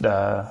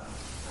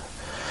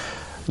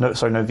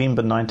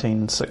November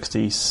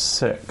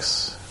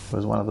 1966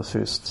 was one of the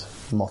first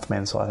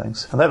Mothman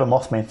sightings, and they have a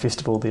Mothman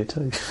festival there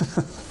too.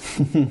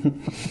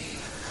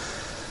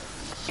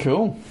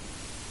 Cool.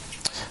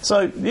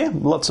 So yeah,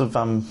 lots of.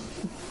 I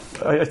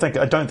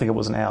don't think it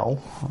was an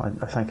owl. I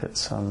think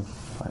it's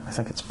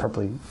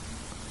probably.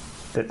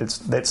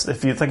 That's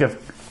if you think of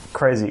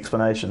crazy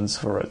explanations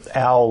for it,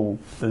 owl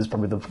is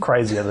probably the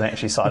crazier than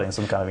actually sighting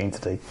some kind of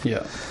entity.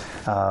 Yeah.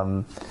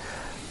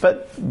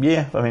 But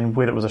yeah, I mean,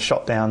 when it was a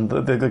shot down,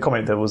 the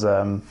comment there was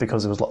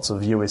because there was lots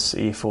of US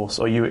Air Force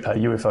or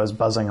UFOs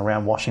buzzing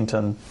around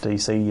Washington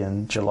DC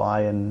in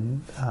July,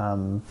 and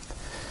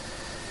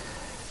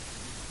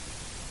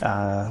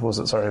a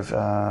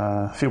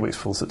few weeks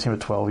before September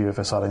 12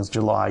 UFO sightings,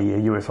 July,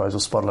 UFOs were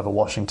spotted over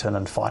Washington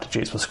and fighter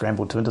jets were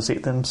scrambled to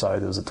intercept them. So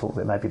there was a talk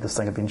that maybe this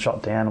thing had been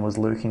shot down and was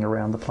lurking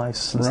around the place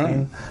since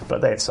then.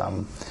 But that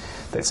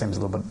seems a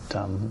little bit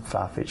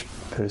far-fetched,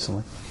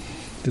 personally.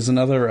 There's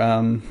another,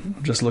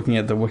 just looking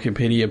at the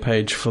Wikipedia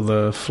page for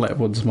the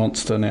Flatwoods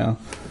Monster now,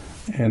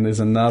 and there's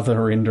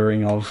another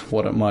rendering of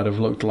what it might have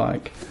looked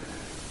like.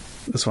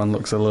 This one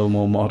looks a little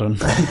more modern.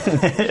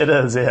 It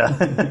is,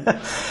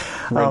 yeah.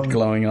 Red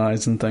glowing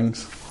eyes and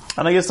things.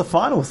 And I guess the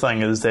final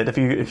thing is that if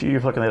you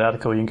look at that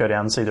article, you can go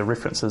down and see the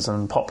references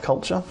in pop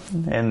culture,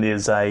 and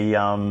there's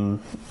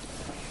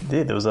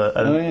there was a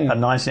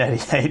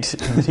 1988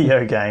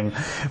 video game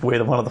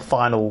where one of the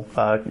final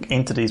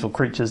entities or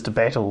creatures to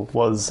battle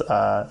was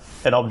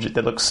an object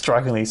that looks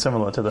strikingly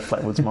similar to the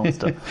Flatwoods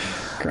Monster.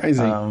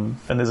 Crazy. And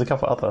there's a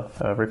couple other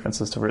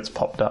references to where it's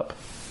popped up.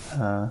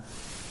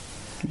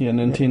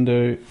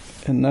 Nintendo.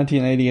 In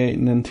 1988,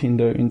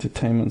 Nintendo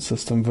Entertainment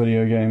System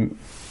video game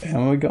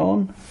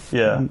Amagon?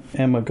 Yeah.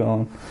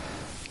 Amagon.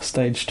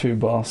 Stage 2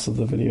 boss of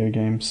the video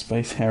game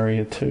Space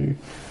Harrier 2.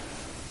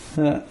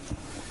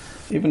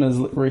 Even as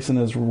recent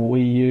as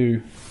Wii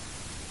U.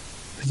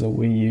 There's a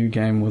Wii U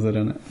game with it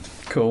in it.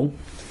 Cool.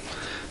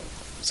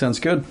 Sounds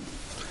good.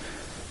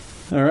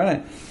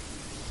 Alright.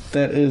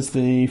 that is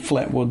the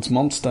Flatwoods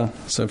Monster.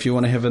 So if you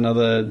want to have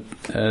another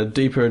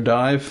deeper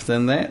dive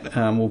than that,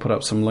 we'll put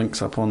up some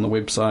links up on the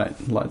website,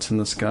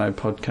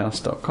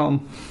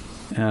 lightsintheskypodcast.com,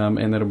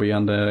 and that'll be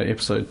under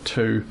episode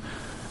 2.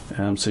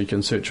 So you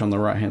can search on the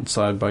right-hand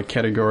side by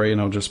category, and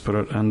I'll just put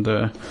it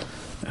under,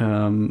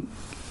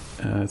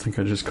 I think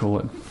I just call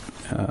it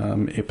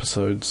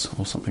episodes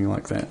or something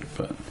like that.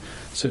 But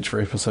search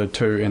for episode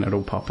 2 and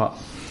it'll pop up.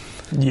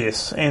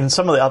 Yes, and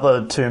some of the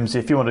other terms,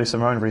 if you want to do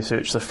some own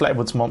research, the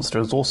Flatwoods Monster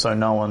is also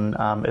known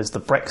as the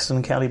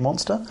Braxton County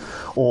Monster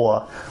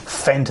or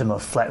Phantom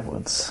of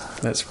Flatwoods.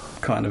 That's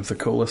kind of the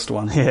coolest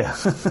one. Yeah.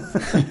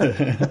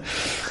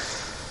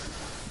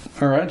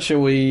 All right, shall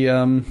we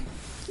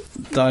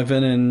dive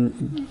in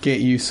and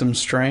get you some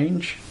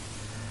strange?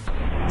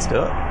 Let's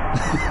do it.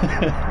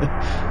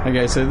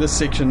 Okay, so this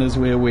section is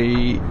where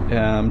we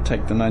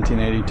take the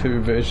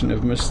 1982 version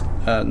of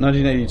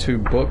 1982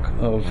 book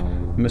of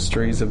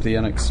Mysteries of the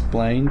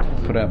Unexplained,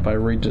 put out by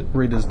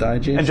Reader's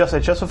Digest. And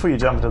just before you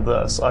jump into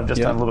this, I've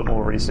just done a little bit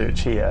more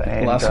research here.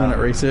 And, last minute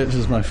research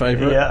is my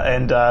favourite. Yeah,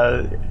 and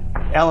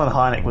Alan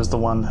Hynek was the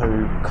one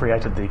who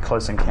created the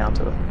Close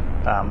Encounter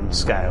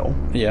scale.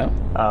 Yeah.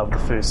 The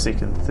first,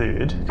 second,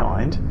 third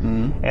kind.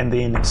 And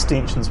then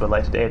extensions were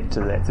later added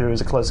to that. There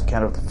is a Close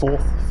Encounter of the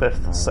 4th,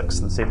 5th,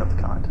 6th, and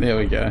 7th kind. There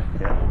we go.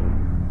 Yeah.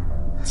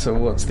 So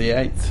what's the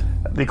 8th?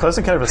 The Close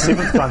Encounter of the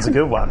 7th kind is a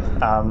good one.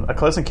 A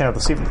Close Encounter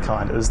of the 7th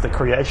kind is the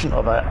creation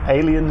of an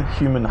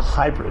alien-human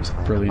hybrid.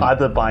 Brilliant.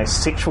 Either by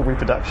sexual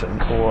reproduction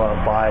or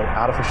by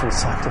artificial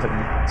scientific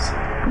methods.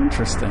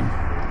 Interesting.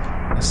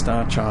 A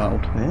Star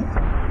Child.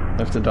 Yeah. I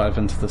have to dive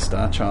into the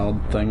Star Child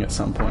thing at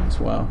some point as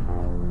well.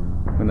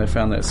 When they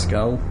found that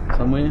skull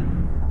somewhere,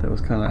 that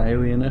was kind of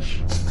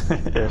alien-ish. Ish,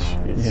 yes.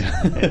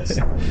 Yeah. Yes.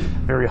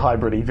 Very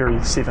hybrid-y, very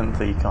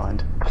 7th-y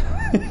kind.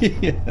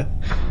 Yeah.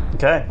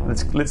 Okay,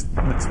 let's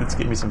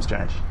get me some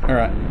strange. All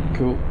right,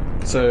 cool.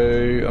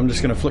 So I'm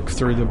just going to flick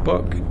through the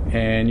book,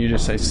 and you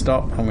just say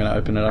stop. I'm going to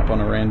open it up on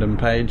a random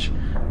page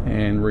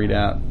and read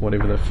out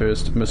whatever the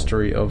first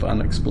mystery of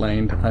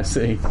unexplained I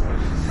see.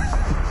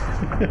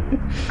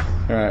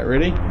 All right,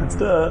 ready? Let's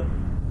do it.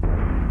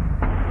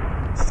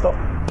 Stop.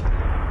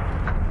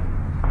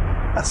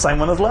 Same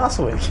one as last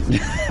week.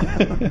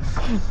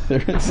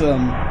 There is a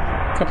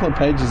couple of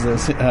pages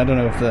that I don't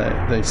know if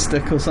they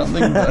stick or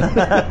something,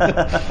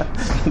 but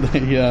they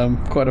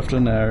quite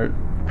often are.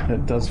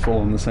 It does fall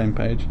on the same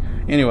page.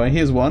 Anyway,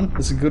 here's one.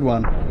 It's a good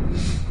one.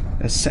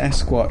 A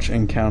Sasquatch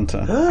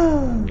encounter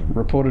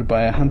reported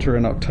by a hunter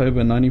in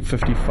October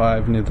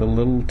 1955 near the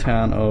little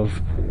town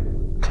of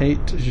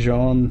Tate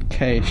Jean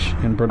Cache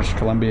in British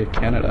Columbia,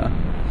 Canada.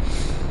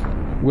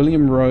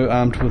 William Rowe,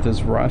 armed with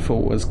his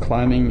rifle, was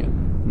climbing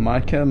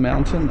Mica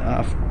Mountain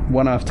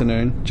one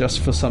afternoon just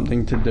for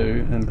something to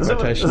do. In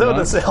quotation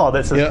marks.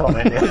 That's his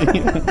comment.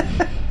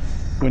 Yeah.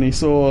 When he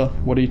saw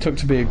what he took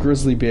to be a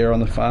grizzly bear on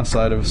the far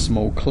side of a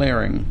small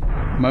clearing.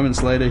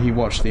 Moments later, he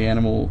watched the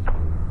animal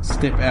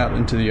step out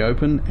into the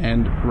open,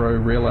 and Rowe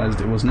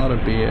realized it was not a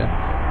bear.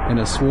 In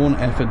a sworn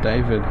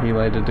affidavit, he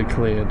later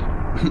declared,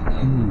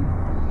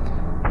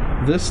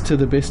 "This, to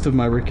the best of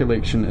my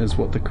recollection, is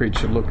what the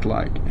creature looked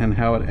like, and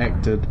how it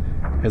acted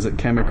as it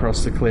came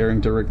across the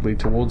clearing directly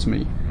towards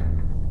me.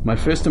 My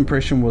first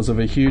impression was of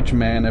a huge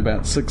man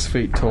about 6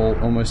 feet tall,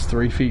 almost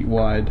 3 feet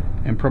wide,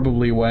 and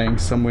probably weighing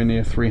somewhere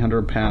near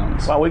 300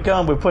 pounds. Well, we're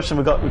pushing.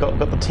 We've got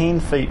the 10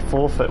 feet,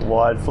 4 foot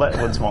wide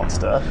Flatwoods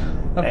Monster,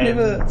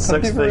 and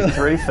 6 feet,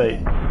 3 feet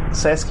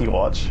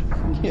Sasquatch.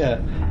 Yeah,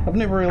 I've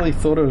never really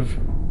thought of,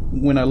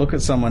 when I look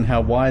at someone,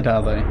 how wide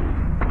are they?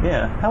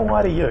 Yeah, how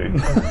wide are you?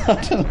 I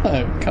don't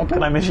know.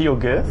 Can I measure your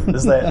girth?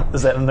 Is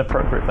that an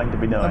appropriate thing to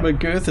be doing? But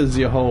girth is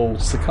your whole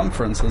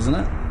circumference, isn't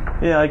it?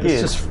 Yeah, I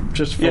guess. It's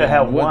just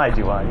how wide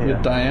you are. Yeah.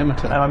 Your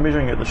diameter. Am I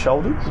measuring at the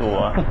shoulders or?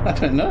 I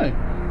don't know.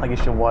 I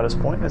guess your widest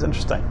point. That's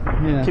interesting.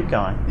 Yeah. Keep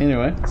going.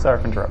 Anyway. Sorry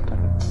for interrupting.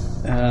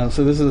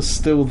 So this is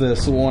still the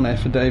sworn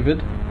affidavit.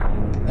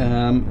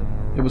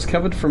 It was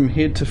covered from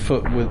head to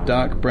foot with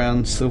dark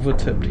brown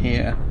silver-tipped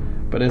hair,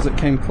 but as it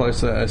came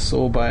closer, I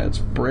saw by its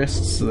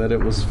breasts that it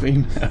was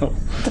female.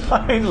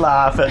 Don't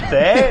laugh at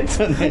that.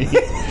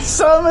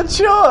 So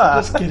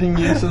mature. Just getting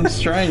you some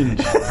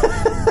strange.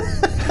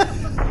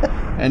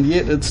 And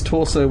yet its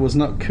torso was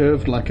not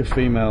curved like a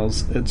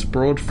female's. Its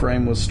broad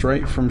frame was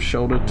straight from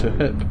shoulder to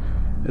hip.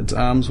 Its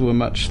arms were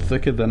much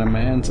thicker than a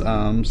man's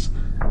arms,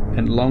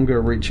 and longer,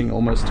 reaching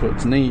almost to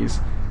its knees.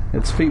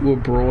 Its feet were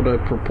broader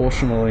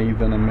proportionally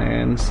than a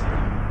man's,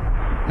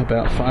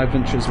 about 5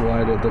 inches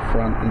wide at the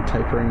front and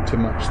tapering to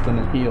much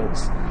thinner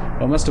heels.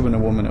 Well, it must have been a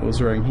woman. It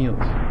was wearing heels.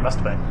 Must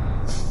have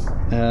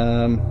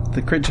been.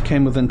 The creature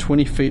came within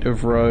 20 feet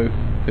of Rowe,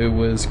 who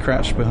was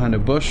crouched behind a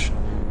bush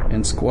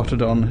and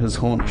squatted on his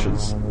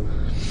haunches.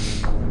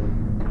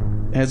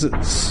 As it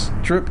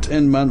stripped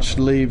and munched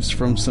leaves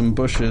from some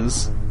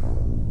bushes,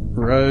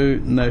 Rowe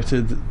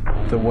noted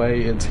the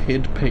way its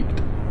head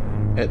peaked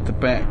at the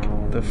back,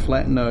 the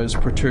flat nose,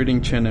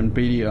 protruding chin and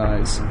beady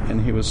eyes,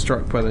 and he was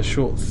struck by the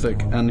short,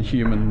 thick,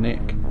 unhuman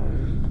neck.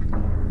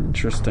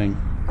 Interesting.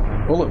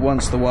 All at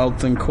once, the wild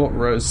thing caught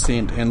Rose's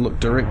scent and looked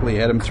directly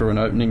at him through an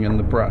opening in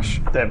the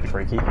brush. That'd be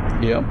freaky.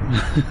 Yep.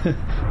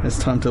 It's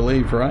time to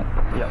leave, right?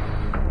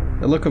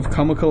 Yep. A look of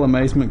comical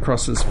amazement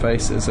crossed his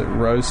face as it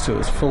rose to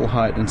its full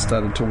height and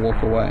started to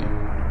walk away.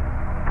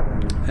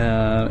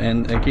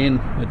 And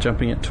again,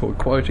 jumping it to a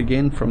quote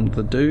again from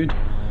the dude.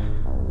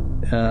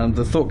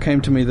 The thought came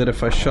to me that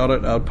if I shot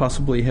it, I would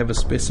possibly have a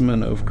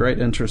specimen of great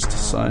interest to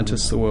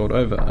scientists the world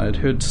over. I had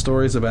heard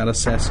stories about a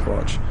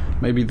Sasquatch.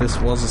 Maybe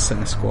this was a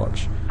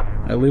Sasquatch.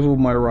 I levelled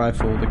my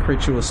rifle. The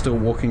creature was still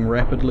walking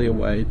rapidly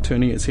away,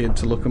 turning its head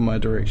to look in my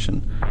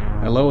direction.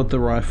 I lowered the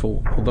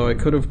rifle. Although I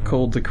could have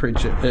called the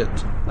creature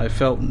it, I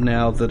felt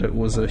now that it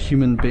was a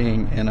human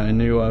being, and I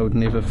knew I would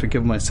never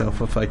forgive myself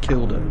if I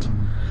killed it.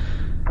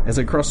 As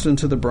it crossed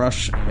into the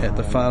brush at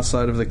the far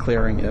side of the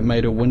clearing, it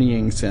made a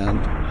whinnying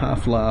sound,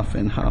 half laugh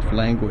and half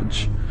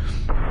language.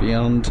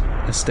 Beyond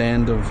a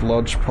stand of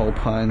lodgepole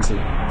pines, it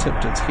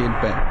tipped its head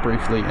back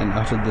briefly and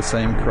uttered the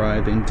same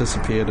cry, then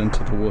disappeared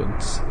into the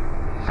woods.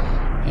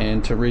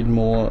 And to read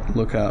more,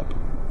 look up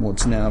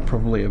what's now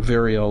probably a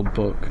very old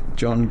book,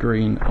 John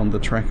Green on the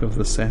Track of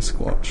the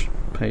Sasquatch,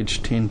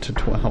 page 10 to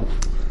 12.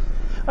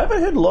 I haven't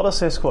heard a lot of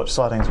Sasquatch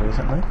sightings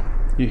recently.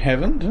 You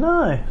haven't?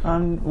 No,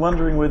 I'm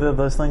wondering whether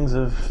those things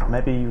have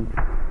maybe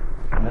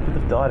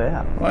they've died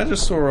out. I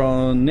just saw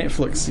on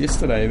Netflix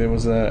yesterday there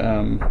was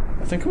I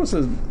think it was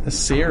a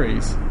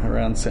series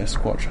around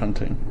Sasquatch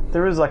hunting.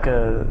 There is like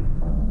the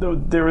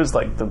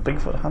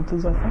Bigfoot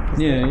hunters, I think.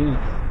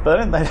 Yeah.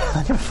 But they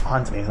never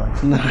find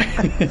anything. No,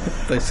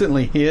 they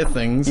certainly hear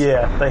things.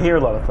 Yeah, they hear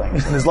a lot of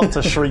things. And there's lots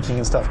of shrieking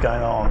and stuff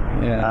going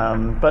on.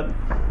 Yeah. But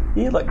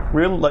yeah, those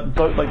real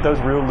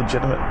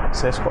legitimate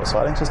Sasquatch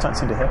sightings just don't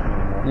seem to happen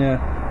anymore.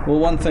 Yeah. Well,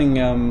 one thing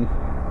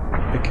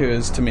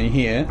occurs to me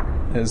here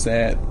is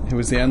that he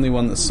was the only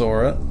one that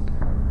saw it.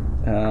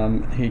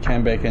 He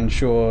came back and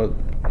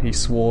he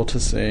swore to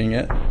seeing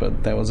it,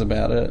 but that was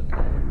about it.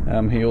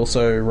 He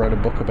also wrote a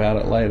book about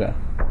it later,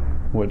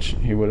 which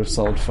he would have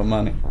sold for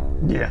money.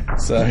 Yeah.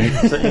 So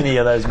any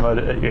of those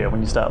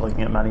when you start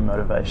looking at money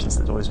motivations,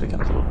 that always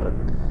becomes a little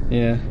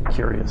bit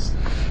curious,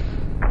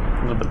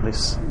 a little bit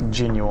less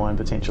genuine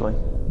potentially.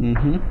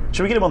 Mm-hmm.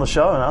 Should we get him on the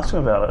show and ask him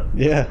about it?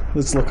 Yeah,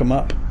 let's look him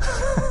up.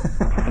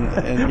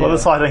 Well, the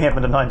sighting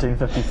happened in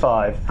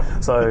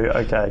 1955, so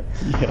okay.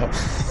 Yeah.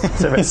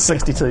 So about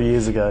 62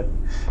 years ago.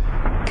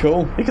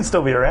 Cool. He could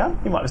still be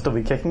around. He might still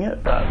be kicking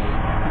it, but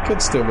he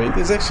could still be.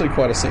 There's actually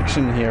quite a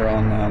section here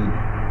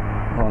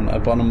on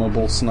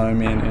abominable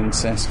snowmen in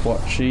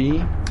Sasquatchy.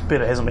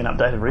 Bet it hasn't been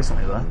updated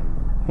recently, though.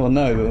 Well,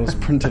 no, it was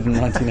printed in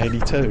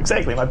 1982.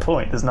 Exactly my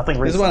point. There's nothing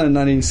recent. There's one in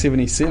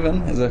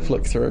 1977 as I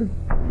flick through.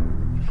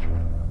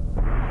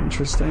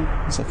 Interesting.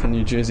 It's like a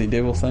New Jersey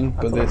Devil thing,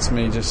 but that's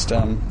me just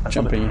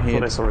jumping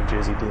ahead. I thought I saw a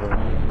Jersey Devil.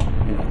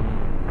 Yeah.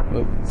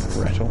 Oh,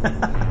 rattle.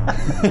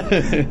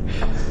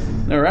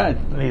 All right.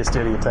 I need to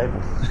stir your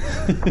table.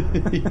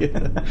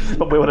 Yeah.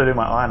 But where would I do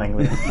my ironing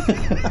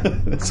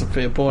then? That's a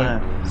fair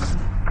point.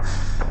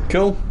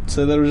 Cool.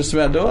 So that'll just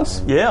about do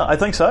us? Yeah, I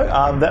think so.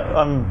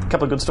 A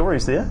couple of good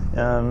stories there.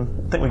 I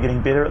think we're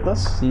getting better at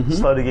this. Mm-hmm.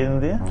 Slowly getting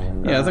there.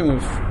 Yeah, I think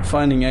we're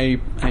finding a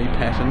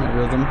pattern, a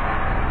rhythm.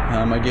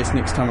 I guess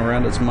next time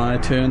around it's my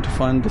turn to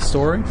find the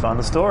story. Find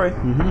the story.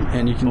 Mm-hmm.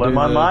 And you can blow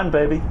my mind,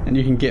 baby. And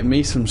you can get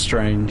me some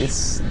strange.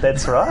 Yes,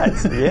 that's right.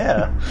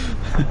 Yeah.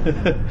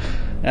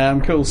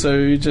 Cool.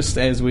 So just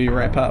as we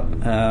wrap up,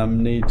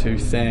 need to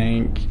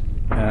thank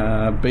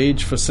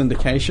Beej for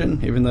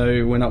syndication, even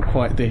though we're not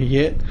quite there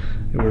yet.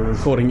 We're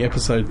recording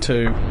episode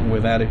 2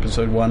 without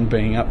episode 1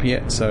 being up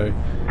yet, so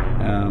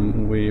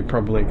we're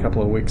probably a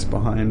couple of weeks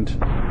behind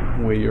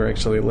where you're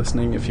actually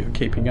listening if you're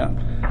keeping up.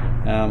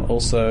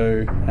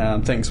 Also,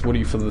 thanks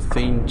Woody for the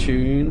theme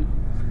tune.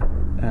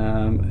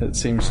 It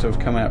seems to have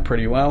come out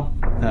pretty well.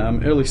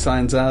 Early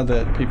signs are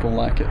that people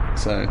like it,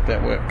 so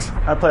that works.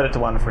 I played it to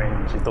one friend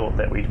and she thought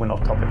that we went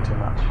off topic too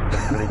much.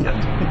 Didn't really get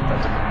learn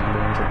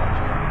too much.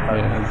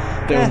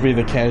 Yeah, that would be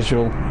the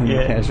casual.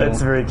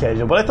 That's very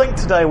casual. But I think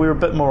today we were a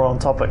bit more on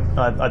topic.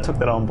 I took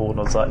that on board and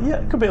I was like, yeah,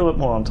 it could be a little bit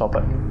more on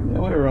topic. Yeah,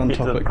 we were on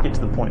topic. Get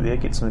to the point there,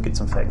 get some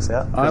facts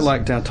out. I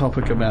liked our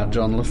topic about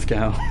John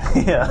Lithgow.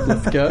 Yeah.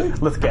 Lithgow?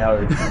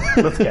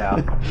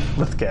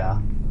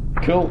 Lithgow.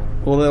 Cool.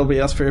 Well, that'll be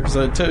us for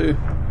episode 2.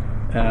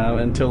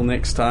 Until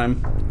next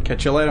time,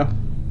 catch you later.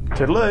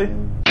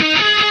 Toodaloo.